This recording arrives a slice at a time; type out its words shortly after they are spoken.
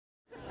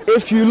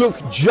If you look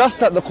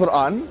just at the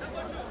Qur'an,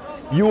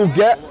 you will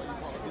get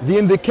the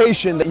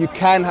indication that you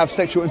can have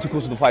sexual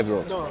intercourse with a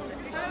 5-year-old.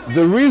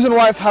 The reason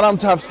why it's haram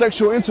to have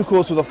sexual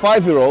intercourse with a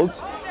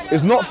 5-year-old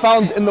is not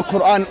found in the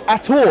Qur'an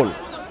at all.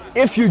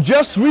 If you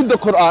just read the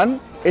Qur'an,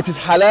 it is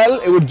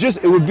halal, it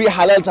would be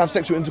halal to have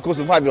sexual intercourse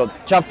with a 5-year-old.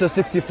 Chapter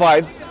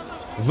 65,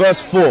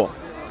 verse 4.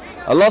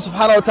 Allah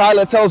subhanahu wa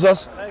ta'ala tells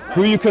us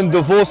who you can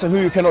divorce and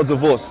who you cannot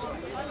divorce.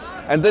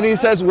 And then he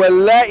says,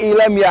 وَاللَّائِ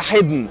لَمْ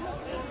يَحِدْنَ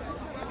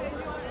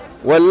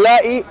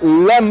وَاللَّائِ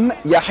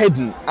لَمْ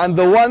يَحِدْنَ, and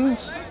the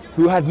ones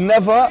who had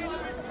never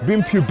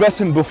been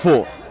pubescent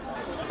before.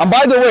 And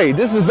by the way,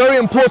 this is very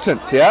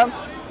important, yeah?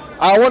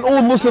 I want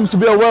all Muslims to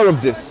be aware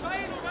of this.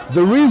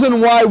 The reason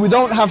why we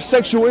don't have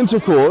sexual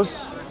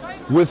intercourse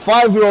with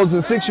 5-year-olds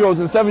and 6-year-olds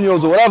and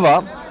 7-year-olds or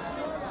whatever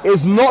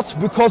is not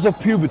because of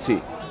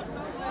puberty.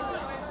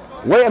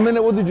 Wait a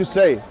minute, what did you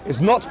say?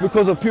 It's not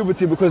because of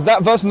puberty, because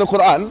that verse in the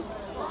Quran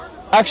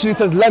actually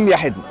says lam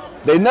yahid.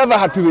 They never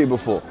had puberty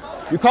before.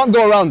 You can't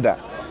go around that.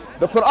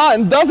 The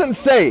Quran doesn't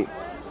say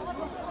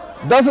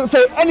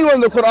anywhere in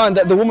the Quran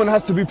that the woman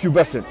has to be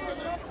pubescent.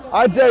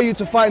 I dare you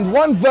to find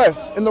one verse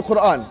in the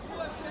Quran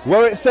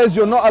where it says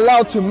you're not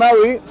allowed to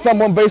marry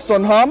someone based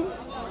on harm,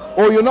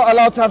 or you're not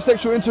allowed to have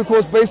sexual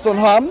intercourse based on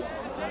harm,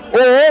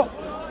 or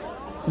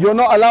you're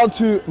not allowed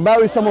to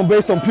marry someone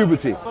based on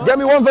puberty. Get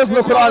me one verse in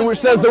the Quran which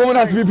says the woman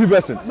has to be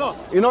pubescent. No.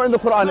 You know, in the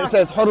Quran it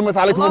says حُرِّمَتْ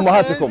عَلَيْكُمْ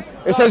أُمَّهَاتُكُمْ.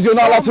 It says you're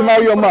not allowed to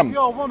marry your mum.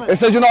 It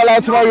says you're not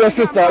allowed to marry your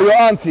sister or your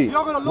auntie.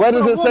 Where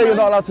does it say you're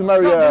not allowed to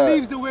marry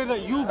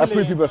a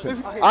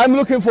prepubescent? I'm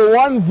looking for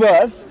one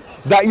verse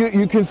that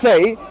you can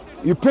say,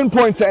 you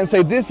pinpoint it and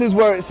say this is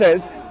where it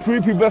says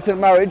prepubescent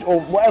marriage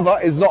or whatever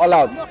is not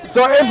allowed.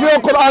 So if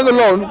you're Quran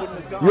alone,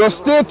 you're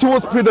steered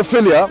towards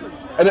pedophilia,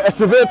 a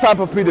severe type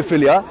of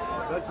pedophilia,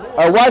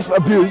 a wife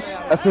abuse,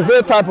 a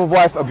severe type of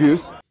wife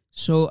abuse.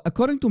 So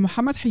according to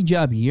Mohammed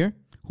Hijab here,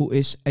 who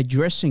is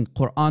addressing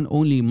Quran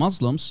only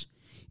Muslims,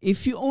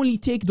 if you only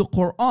take the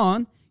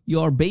Quran, you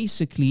are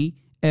basically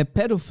a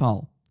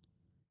pedophile.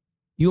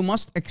 You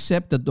must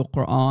accept that the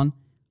Quran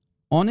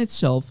on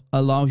itself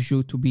allows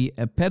you to be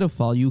a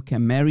pedophile. You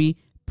can marry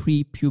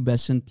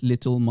prepubescent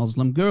little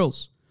Muslim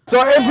girls.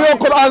 So if you're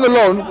Quran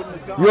alone,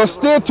 you're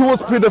steered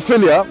towards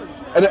pedophilia,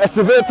 a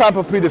severe type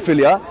of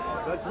pedophilia,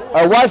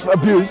 a wife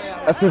abuse,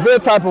 a severe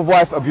type of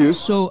wife abuse.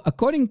 So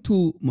according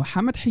to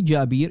Mohammed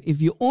Hijab here,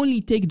 if you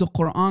only take the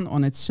Quran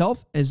on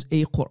itself as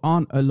a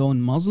Quran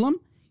alone Muslim,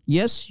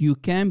 yes, you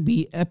can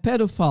be a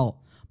pedophile.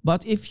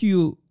 But if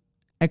you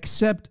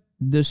accept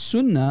the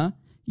Sunnah,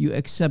 you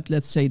accept,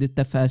 let's say, the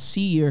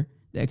tafasir,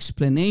 the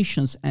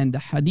explanations and the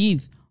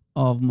hadith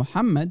of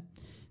Muhammad,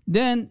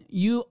 then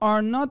you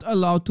are not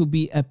allowed to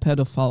be a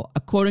pedophile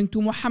according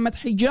to Mohammed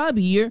Hijab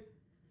here.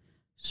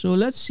 So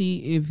let's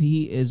see if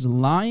he is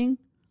lying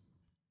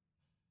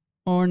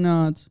or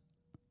not.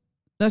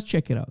 Let's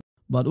check it out.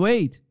 But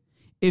wait,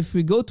 if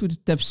we go to the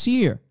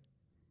tafsir,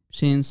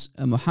 since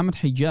Mohammed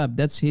Hijab,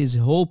 that's his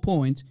whole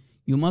point,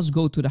 you must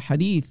go to the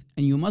hadith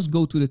and you must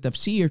go to the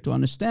tafsir to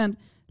understand.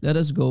 Let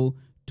us go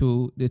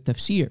to the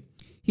tafsir.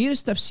 Here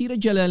is Tafsir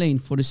Jalalain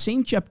for the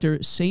same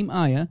chapter, same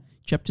ayah,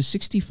 chapter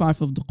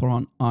 65 of the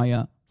Quran,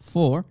 ayah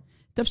 4.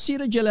 Tafsir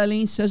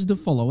Jalalain says the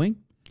following.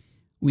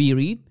 We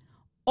read,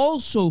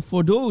 also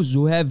for those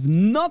who have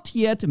not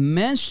yet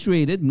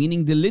menstruated,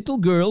 meaning the little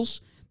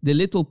girls, the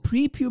little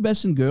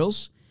prepubescent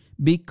girls,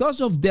 because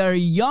of their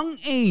young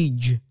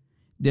age,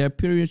 their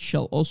period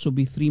shall also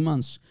be 3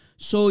 months.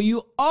 So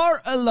you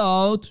are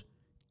allowed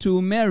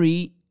to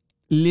marry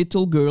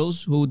little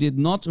girls who did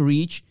not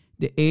reach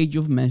the age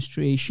of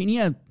menstruation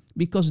yet,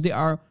 because they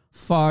are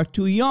far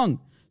too young.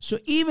 So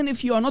even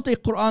if you are not a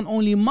Quran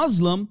only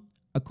Muslim,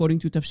 according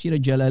to Tafsir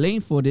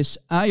Jalalain for this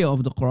ayah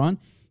of the Quran,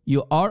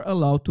 you are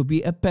allowed to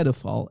be a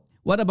pedophile.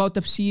 What about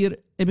Tafsir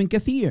Ibn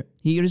Kathir?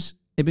 Here is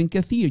Ibn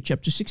Kathir,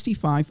 chapter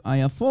 65,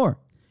 ayah 4.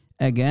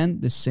 Again,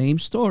 the same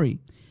story.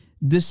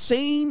 The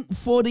same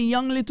for the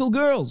young little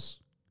girls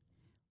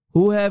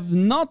who have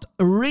not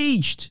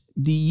reached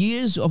the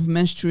years of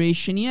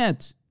menstruation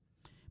yet.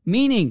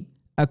 Meaning,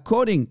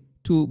 according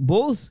to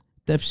both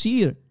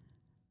Tafsir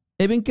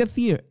Ibn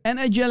Kathir and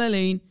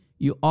Jalalain,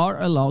 you are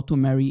allowed to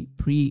marry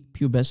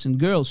prepubescent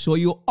girls. So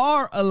you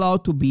are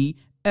allowed to be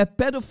a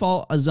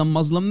pedophile as a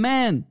Muslim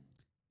man.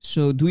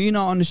 So do you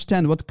now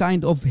understand what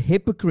kind of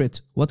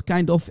hypocrite, what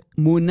kind of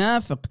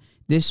munafiq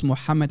this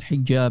Mohammed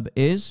Hijab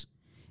is?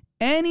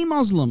 Any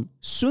Muslim,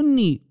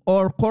 Sunni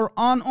or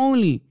Quran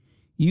only,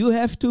 you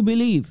have to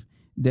believe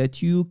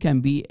that you can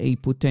be a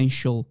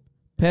potential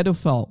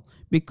pedophile,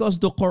 because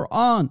the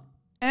Quran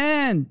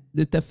and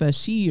the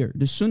tafasir,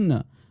 the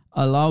Sunnah,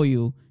 allow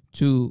you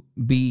to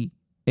be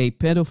a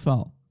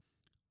pedophile.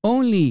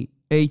 Only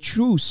a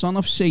true son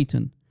of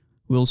Satan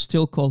will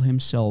still call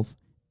himself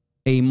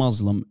a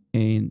Muslim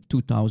in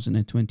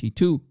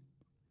 2022.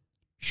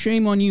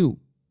 Shame on you.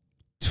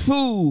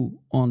 Tfu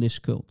on this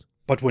cult.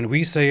 But when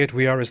we say it,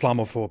 we are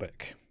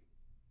Islamophobic.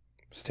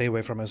 Stay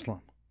away from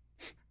Islam.